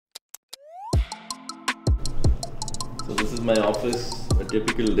So this is my office, a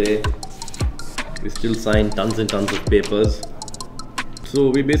typical day. We still sign tons and tons of papers. So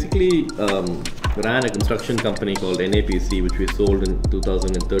we basically ran a construction company called NAPC, which we sold in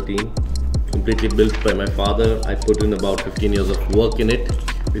 2013. Completely built by my father. I put in about 15 years of work in it.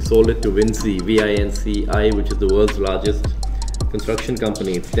 We sold it to Vinci, V-I-N-C-I, which is the world's largest construction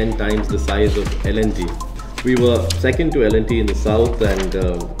company. It's 10 times the size of L&T. We were second to L&T in the south, and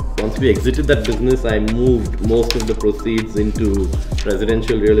once we exited that business, I moved most of the proceeds into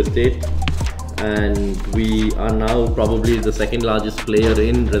residential real estate. And we are now probably the second largest player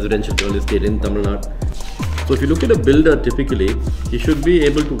in residential real estate in Tamil Nadu. So if you look at a builder, typically, he should be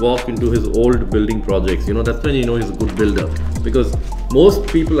able to walk into his old building projects. You know, that's when you know he's a good builder. Because most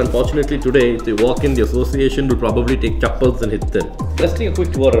people, unfortunately today, if they walk in, the association will probably take chappals and hit them. Let's take a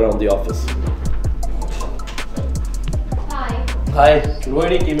quick tour around the office. Hi. Hi,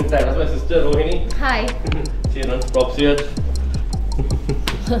 Rohini came inside. That's my sister, Rohini. Hi. She runs props here.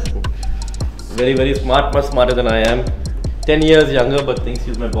 Very, very smart, much smarter than I am. 10 years younger, but thinks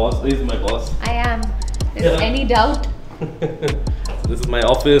she's my boss. Who is my boss? I am. Is there any doubt? This is my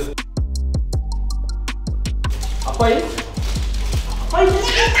office. Appai? Appai?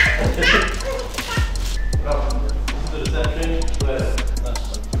 This is the reception.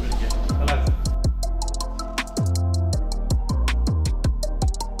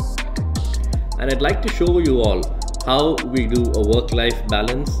 And I'd like to show you all how we do a work-life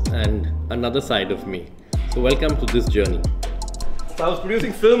balance and another side of me. So welcome to this journey. So I was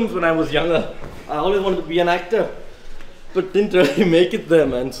producing films when I was younger. I always wanted to be an actor, but didn't really make it there,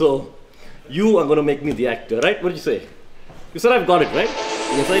 man. So you are going to make me the actor, right? What did you say? You said I've got it, right?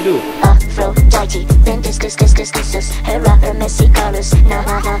 Yes, I do.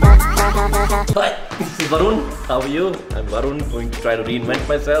 Hi, this is Varun. How are you? I'm Varun, going to try to reinvent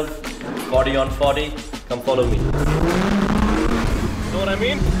myself. 40 on 40. Come follow me. Know what I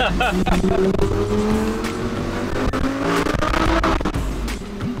mean?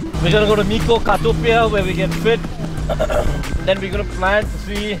 We're gonna go to Miko Katopia where we get fit. Then we're gonna plan to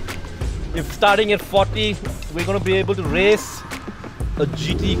see if starting at 40 we're gonna be able to race a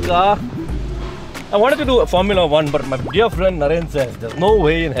GT car. I wanted to do a Formula 1, but my dear friend Naren says there's no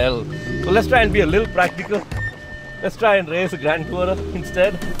way in hell. So let's try and be a little practical. Let's try and race a Grand Tourer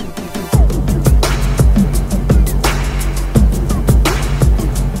instead.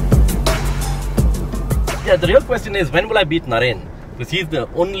 Yeah, the real question is, when will I beat Naren? Because he's the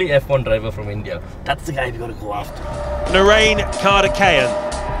only F1 driver from India. That's the guy we got to go after. Naren Kardakayan,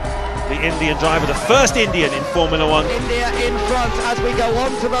 the Indian driver, the first Indian in Formula 1. India in front as we go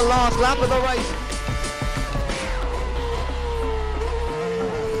on to the last lap of the race.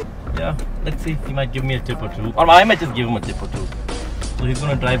 Yeah, let's see. He might give me a tip or two. Or I might just give him a tip or two. So he's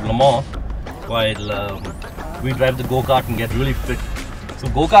going to drive Le Mans while we drive the go-kart and get really fit. So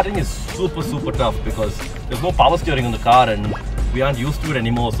go-karting is super tough because there's no power steering on the car and we aren't used to it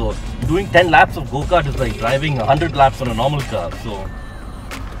anymore. So doing 10 laps of go-kart is like driving 100 laps on a normal car. So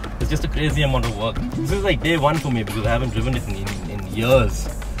it's just a crazy amount of work. This is like day one for me because I haven't driven it in years.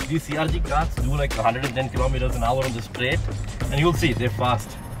 These CRG cars do like 110 kilometers an hour on the straight, and you'll see they're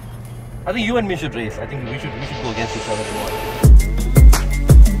fast. I think you and me should race. I think we should go against each other tomorrow.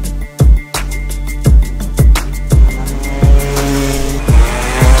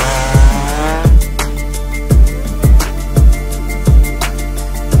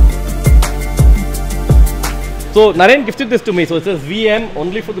 So Naren gifted this to me, so it says VM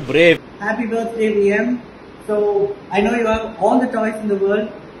only for the brave. Happy birthday VM. So I know you have all the toys in the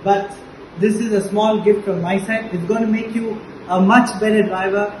world, but this is a small gift from my side. It's going to make you a much better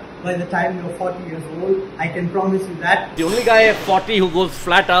driver by the time you're 40 years old. I can promise you that. The only guy at 40 who goes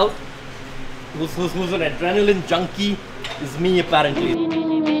flat out, who's an adrenaline junkie, is me apparently.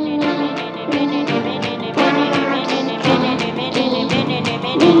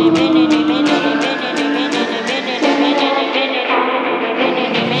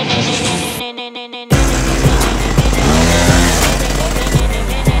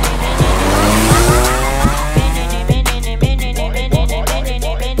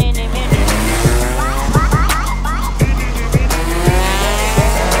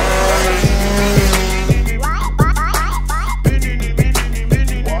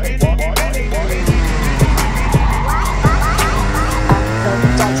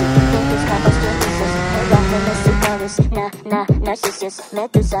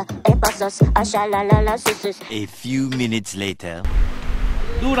 A few minutes later.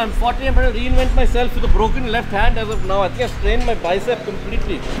 Dude, I'm 40, I'm trying to reinvent myself with a broken left hand as of now. I think I've strained my bicep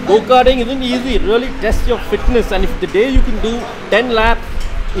completely. Go-karting isn't easy, it really tests your fitness, and if the day you can do 10 laps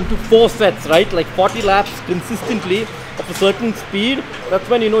into 4 sets, right? Like 40 laps consistently of a certain speed. That's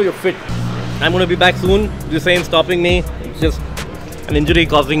when you know you're fit. I'm going to be back soon. This ain't stopping me. It's just an injury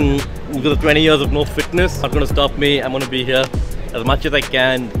causing because of 20 years of no fitness. Not going to stop me. I'm going to be here as much as I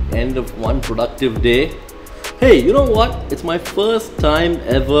can. End of one productive day. Hey, you know what? It's my first time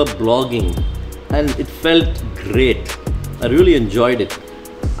ever blogging and it felt great. I really enjoyed it.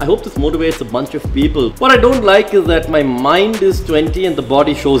 I hope this motivates a bunch of people. What I don't like is that my mind is 20 and the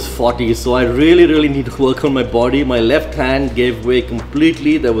body shows 40. So I really need to work on my body. My left hand gave way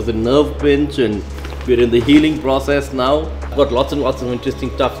completely. There was a nerve pinch and we're in the healing process now. I've got lots and lots of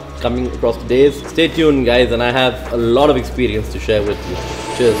interesting stuff coming across the days. Stay tuned guys, and I have a lot of experience to share with you.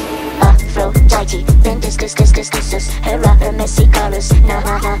 Cheers. Aphrodite, then this, her rapper, messy colors,